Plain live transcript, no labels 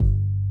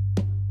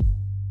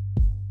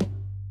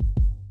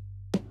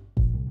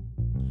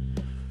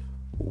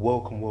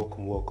Welcome.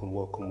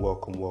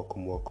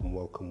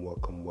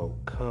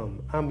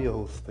 I'm your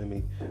host,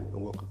 Femi, and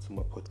welcome to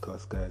my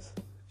podcast, guys.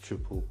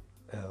 Triple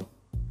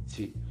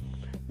LG.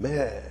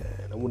 Man,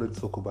 I want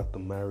to talk about the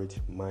marriage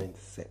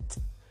mindset.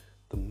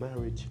 The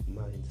marriage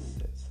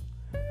mindset.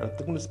 And I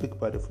think I'm going to speak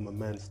about it from a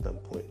man's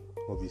standpoint,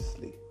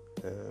 obviously.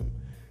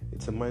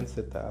 It's a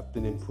mindset that I've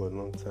been in for a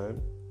long time.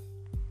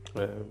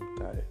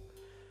 That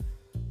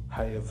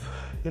I have,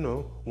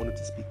 wanted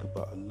to speak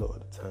about a lot of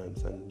the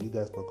times, and you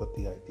guys have got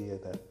the idea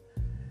that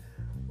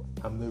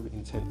I'm very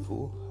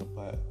intentful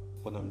about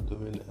what I'm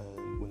doing,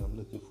 and when I'm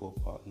looking for a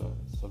partner,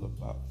 it's all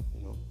about,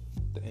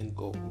 the end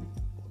goal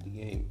or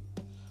the aim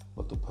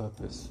or the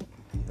purpose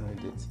behind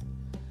it.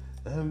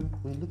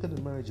 When you look at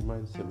the marriage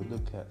mindset, we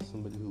look at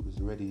somebody who is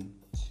ready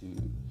to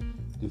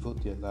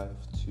devote their life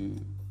to,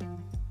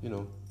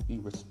 be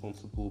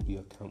responsible, be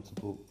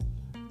accountable,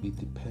 be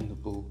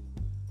dependable,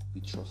 be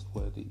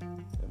trustworthy.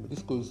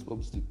 This goes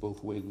obviously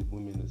both ways with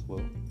women as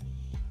well.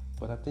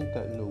 But I think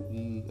that,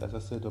 we, as I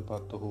said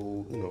about the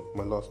whole,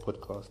 my last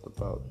podcast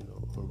about,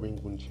 a ring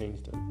won't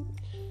change them.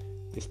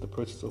 It's the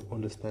process of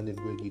understanding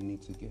where you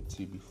need to get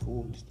to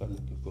before you start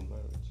looking for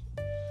marriage.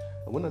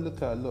 And when I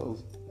look at a lot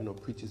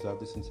of, preachers I've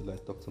listened to,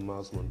 like Dr.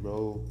 Miles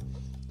Monroe,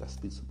 that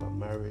speaks about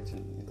marriage,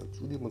 and, it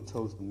really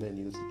tells the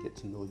men, to get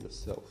to know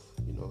yourself,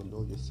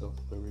 know yourself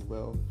very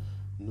well,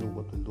 know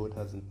what the Lord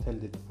has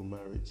intended for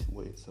marriage,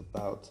 what it's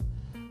about,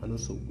 and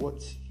also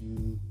what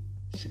you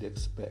should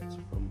expect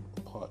from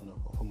a partner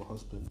or from a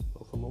husband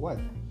or from a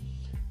wife,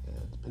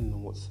 depending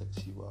on what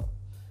sex you are.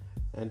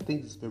 And I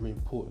think it's very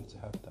important to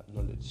have that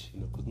knowledge,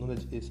 because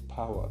knowledge is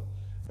power,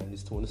 and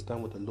it's to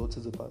understand what the Lord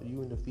says about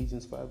you in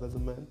Ephesians 5 as a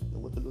man,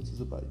 and what the Lord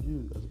says about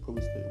you as a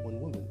Proverbs 31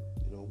 woman,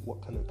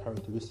 what kind of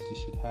characteristics you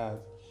should have.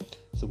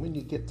 So when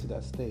you get to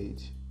that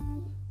stage,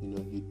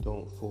 you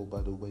don't fall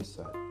by the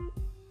wayside.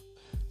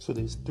 So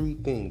there's 3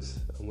 things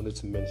I wanted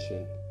to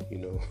mention,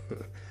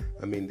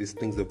 these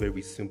things are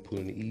very simple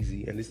and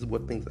easy, and this is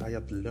what things I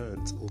have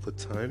learned over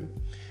time,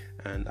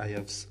 and I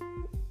have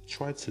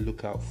tried to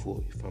look out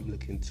for if I'm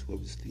looking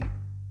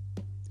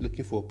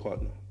for a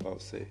partner, I'll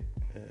say.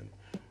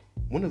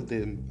 One of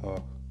them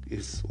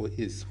is for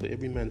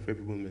every man, for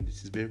every woman,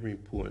 this is very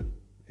important.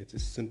 It's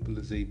as simple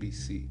as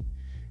ABC.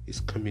 It's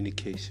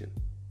communication,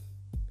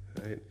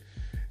 right?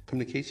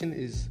 Communication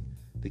is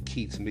the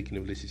key to making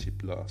a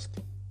relationship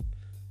last.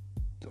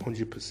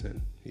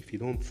 100%. If you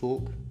don't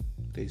talk,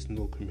 there's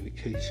no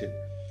communication.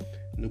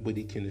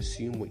 Nobody can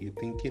assume what you're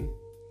thinking,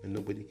 and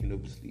nobody can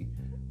obviously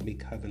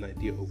have an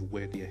idea of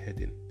where they're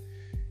heading.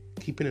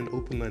 Keeping an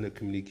open line of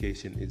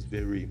communication is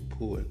very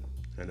important,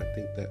 and I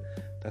think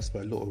that's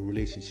why a lot of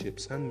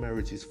relationships and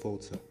marriages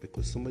falter,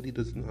 because somebody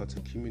doesn't know how to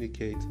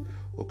communicate,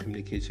 or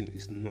communication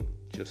is not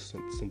just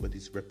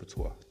somebody's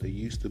repertoire. They're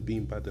used to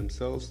being by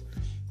themselves,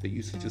 they're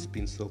used to just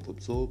being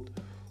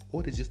self-absorbed,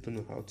 or they just don't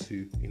know how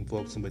to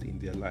involve somebody in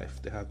their life.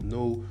 They have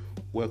no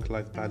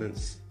work-life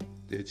balance.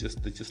 They're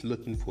just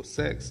looking for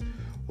sex,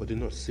 or they're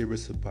not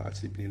serious about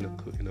actually being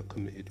in a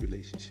committed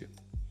relationship.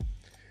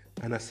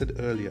 And I said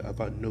earlier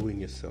about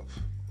knowing yourself.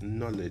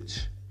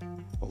 Knowledge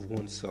of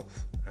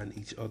oneself and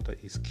each other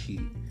is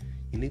key.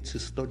 You need to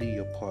study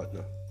your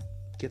partner.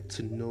 Get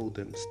to know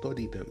them.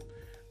 Study them.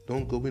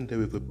 Don't go in there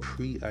with a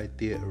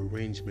pre-idea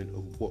arrangement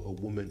of what a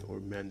woman or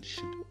a man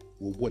should,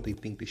 or what they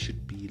think they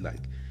should be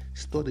like.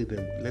 Study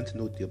them, learn to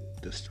know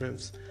their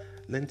strengths,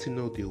 learn to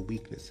know their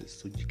weaknesses,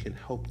 so you can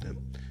help them.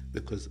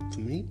 Because to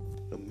me,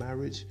 a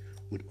marriage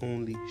would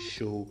only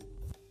show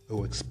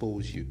or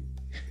expose you.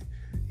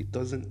 It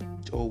doesn't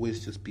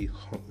always just be,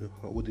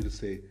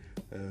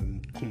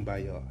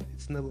 kumbaya.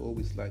 It's never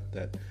always like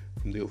that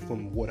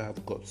from what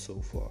I've got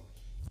so far.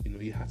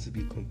 You have to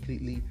be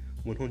completely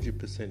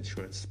 100%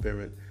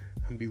 transparent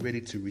and be ready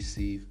to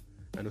receive,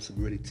 and also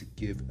be ready to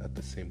give at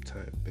the same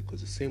time.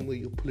 Because the same way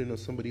you're pulling on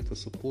somebody for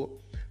support,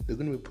 they're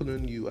going to be pulling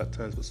on you at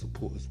times for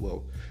support as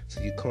well. So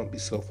you can't be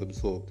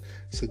self-absorbed.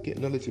 So get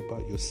knowledge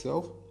about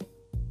yourself.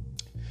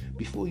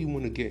 Before you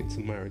want to get into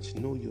marriage,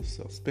 know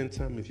yourself. Spend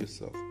time with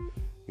yourself.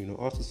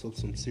 Ask yourself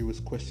some serious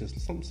questions.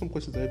 Some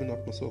questions I even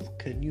ask myself.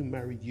 Can you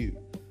marry you?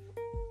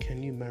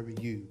 Can you marry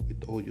you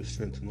with all your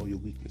strengths and all your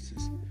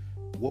weaknesses?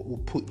 What will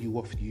put you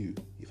off you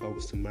if I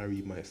was to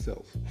marry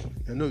myself?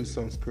 I know it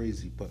sounds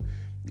crazy, but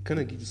it kind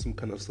of gives you some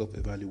kind of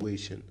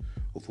self-evaluation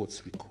of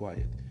what's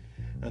required.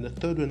 And the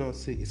third one I'll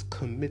say is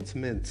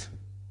commitment.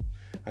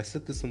 I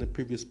said this on the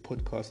previous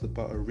podcast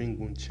about a ring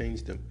won't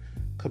change them.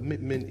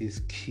 Commitment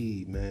is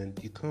key, man.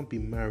 You can't be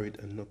married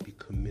and not be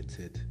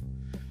committed.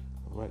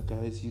 Alright,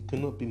 guys, you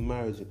cannot be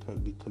married and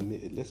can't be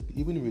committed.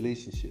 Even in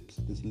relationships,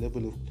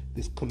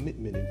 there's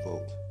commitment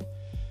involved.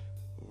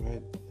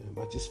 Alright,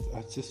 I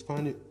just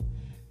find it,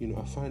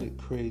 I find it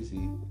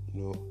crazy,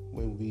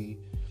 when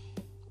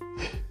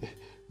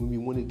we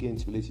want to get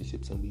into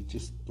relationships and we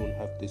just don't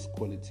have this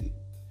quality.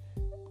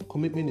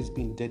 Commitment is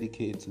being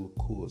dedicated to a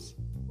cause,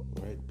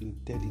 right? Being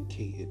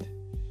dedicated,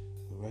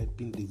 right?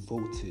 Being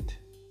devoted,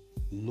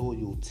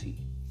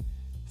 loyalty,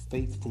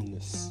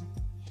 faithfulness.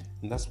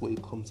 And that's what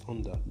it comes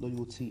under: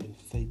 loyalty and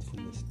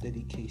faithfulness,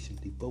 dedication,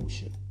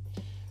 devotion.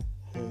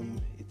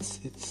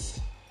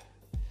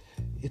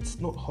 It's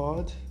not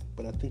hard,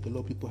 but I think a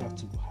lot of people have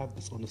to have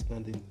this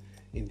understanding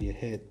in their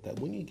head that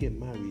when you get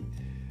married,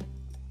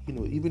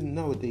 even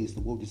nowadays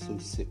the world is so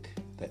sick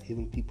that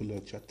even people are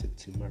attracted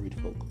to married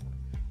folk.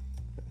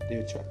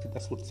 They're attracted.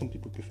 That's what some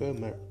people prefer: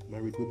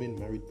 married women,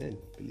 married men.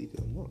 Believe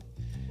it or not.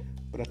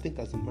 But I think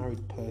as a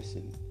married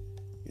person,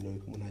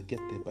 when I get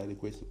there by the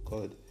grace of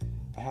God,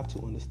 I have to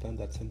understand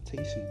that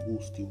temptation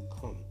will still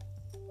come.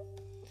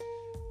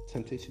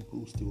 Temptation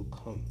will still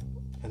come,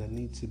 and I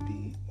need to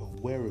be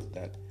aware of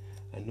that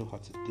and know how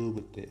to deal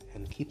with it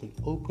and keep an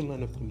open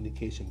line of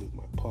communication with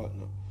my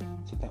partner,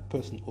 so that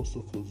person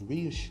also feels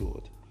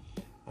reassured,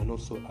 and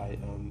also I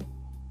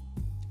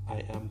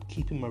am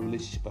keeping my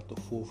relationship at the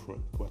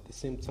forefront, but at the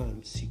same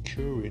time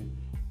securing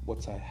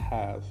what I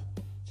have,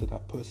 so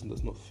that person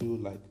does not feel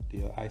like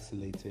they are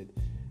isolated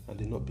and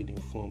they're not being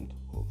informed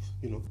of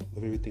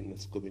everything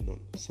that's going on.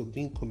 So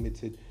being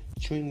committed,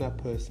 treating that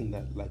person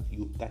that like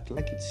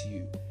it's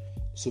you.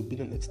 So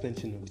being an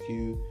extension of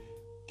you,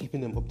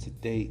 keeping them up to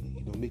date,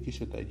 making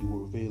sure that you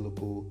are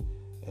available,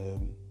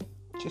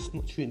 just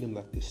not treating them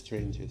like they're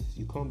strangers.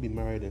 You can't be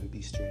married and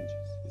be strangers.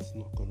 It's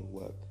not going to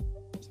work.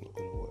 It's not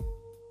going to work.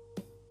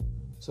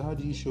 So how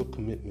do you show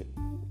commitment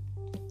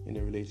in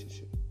a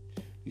relationship?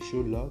 You show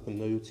love and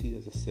loyalty,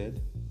 as I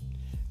said.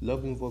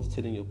 Love involves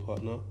telling your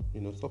partner,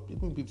 some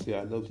people say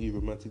I love you,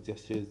 romantic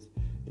gestures.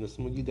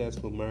 Some of you guys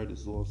who are married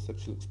as well,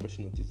 sexual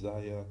expression of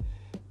desire,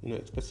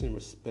 expressing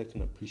respect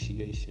and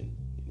appreciation,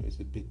 is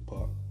a big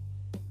part.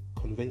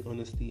 Convey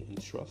honesty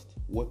and trust.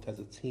 Work as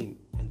a team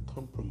and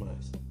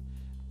compromise.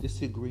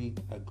 Disagree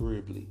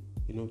agreeably.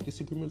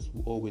 Disagreements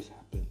will always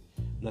happen.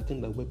 And I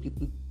think that where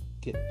people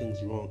get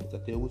things wrong is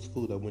that they always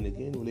feel that when they get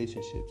in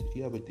relationships, if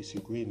you have a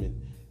disagreement,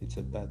 it's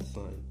a bad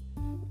sign.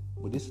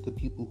 But this is the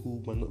people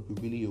who might not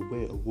be really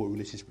aware of what a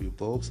relationship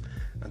involves,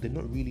 and they're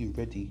not really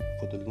ready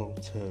for the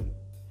long-term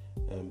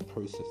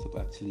process of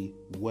actually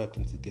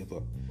working together,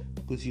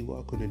 because you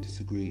are going to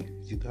disagree.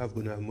 You are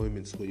going to have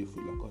moments where you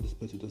feel like, oh, this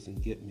person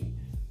doesn't get me.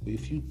 But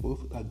if you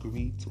both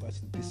agree to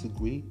actually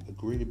disagree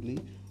agreeably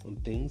on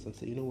things and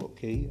say,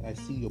 okay, I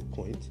see your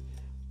point,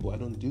 but I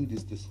don't do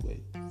this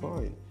way,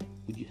 fine.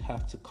 But you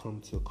have to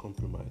come to a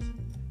compromise,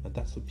 and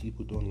that's what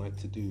people don't like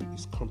to do,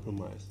 is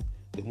compromise.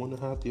 They want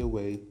to have their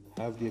way,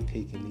 have their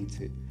cake and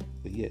eat it,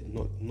 but yet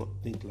not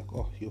think like,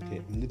 oh,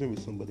 okay, I'm living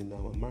with somebody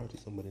now, I'm married to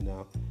somebody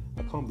now,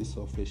 I can't be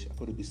selfish, I've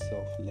got to be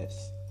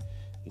selfless,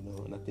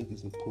 and I think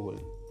it's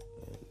important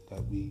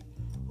that we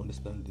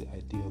understand the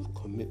idea of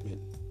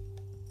commitment.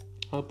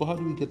 But how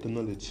do we get the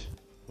knowledge?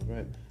 All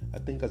right, I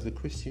think as a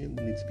Christian,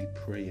 we need to be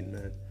praying,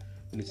 man.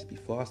 We need to be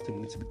fasting,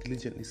 we need to be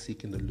diligently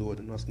seeking the Lord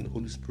and asking the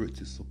Holy Spirit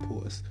to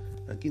support us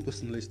and give us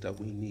the knowledge that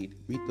we need.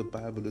 Read the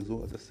Bible as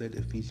well, as I said,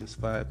 Ephesians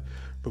 5,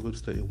 Proverbs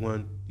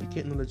 31. You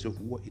get knowledge of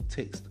what it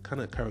takes, the kind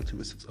of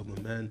characteristics of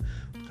a man,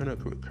 the kind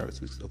of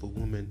characteristics of a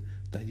woman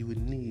that you would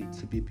need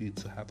to be able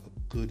to have a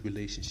good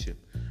relationship,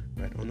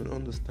 right? And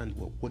understand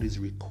what is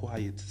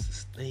required to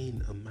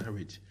sustain a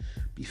marriage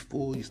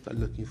before you start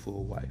looking for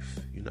a wife.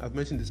 I've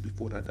mentioned this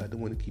before, that I don't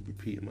want to keep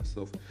repeating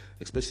myself,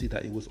 especially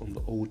that it was on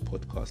the old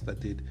podcast I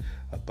did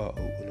about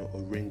a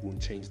ring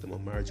won't change them, or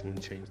marriage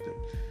won't change them.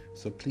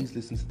 So please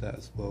listen to that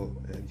as well,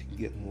 and you can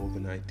get more of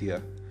an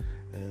idea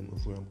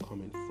of where I'm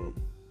coming from.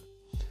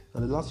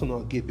 And the last one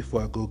I'll give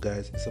before I go,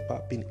 guys, is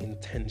about being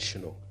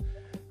intentional.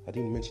 I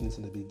didn't mention this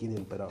in the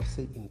beginning, but I'll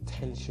say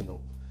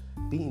intentional.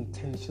 Be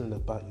intentional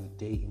about your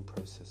dating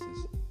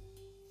processes.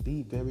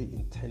 Be very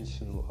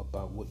intentional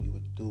about what you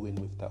are doing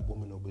with that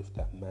woman or with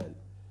that man.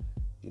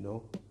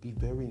 Be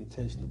very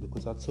intentional,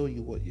 because I'll tell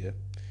you what,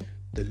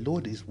 the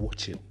Lord is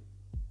watching.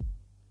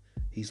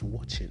 He's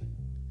watching.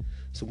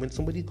 So when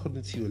somebody comes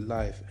into your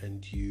life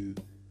and you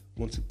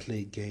want to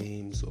play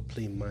games or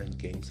play mind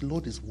games, the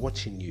Lord is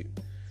watching you.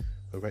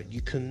 All right,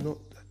 you cannot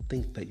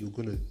think that you're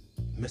going to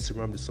mess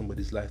around with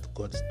somebody's life,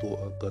 God's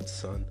daughter, God's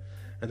son,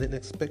 and then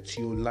expect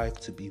your life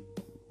to be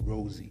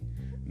rosy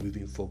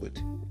moving forward.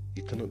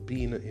 You cannot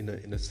be in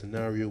a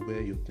scenario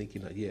where you're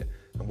thinking that,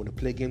 I'm going to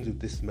play games with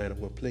this man, I'm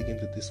going to play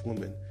games with this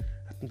woman.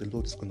 I think the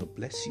Lord is going to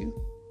bless you.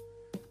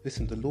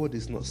 Listen, the Lord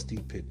is not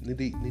stupid.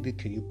 Neither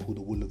can you pull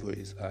the wool over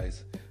his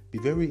eyes. Be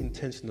very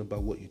intentional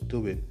about what you're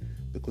doing,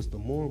 because the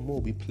more and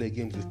more we play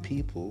games with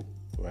people,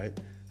 right,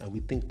 and we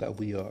think that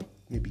we are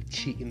maybe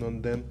cheating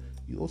on them,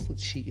 you're also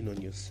cheating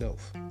on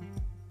yourself.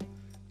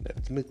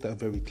 Let's make that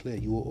very clear.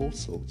 You are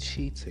also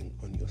cheating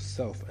on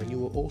yourself, and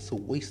you are also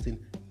wasting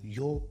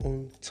your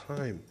own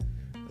time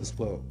as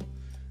well.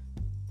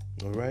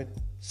 All right?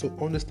 So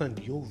understand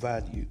your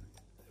value,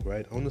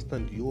 right?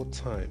 Understand your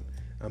time,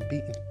 and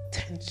be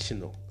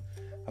intentional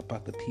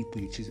about the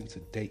people you're choosing to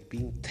date. Be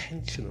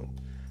intentional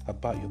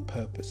about your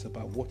purpose,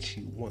 about what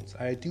you want.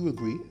 I do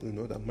agree,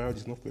 that marriage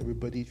is not for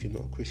everybody. If you're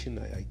not a Christian,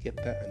 I get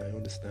that and I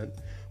understand.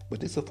 But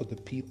this is for the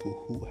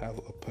people who have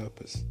a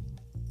purpose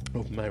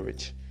of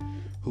marriage,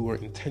 who are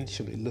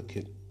intentionally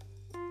looking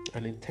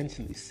and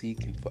intentionally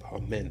seeking for our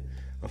men,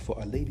 and for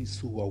our ladies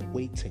who are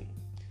waiting,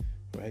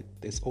 right?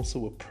 There's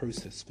also a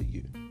process for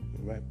you,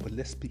 right? But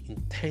let's be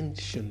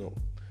intentional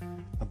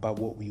about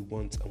what we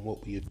want and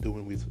what we are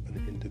doing with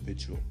an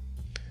individual.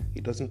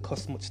 It doesn't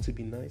cost much to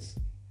be nice.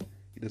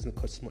 It doesn't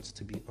cost much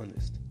to be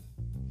honest.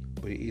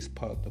 But it is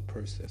part of the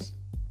process.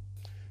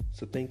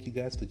 So thank you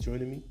guys for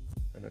joining me,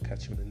 and I'll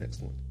catch you in the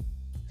next one.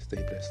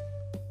 Stay blessed.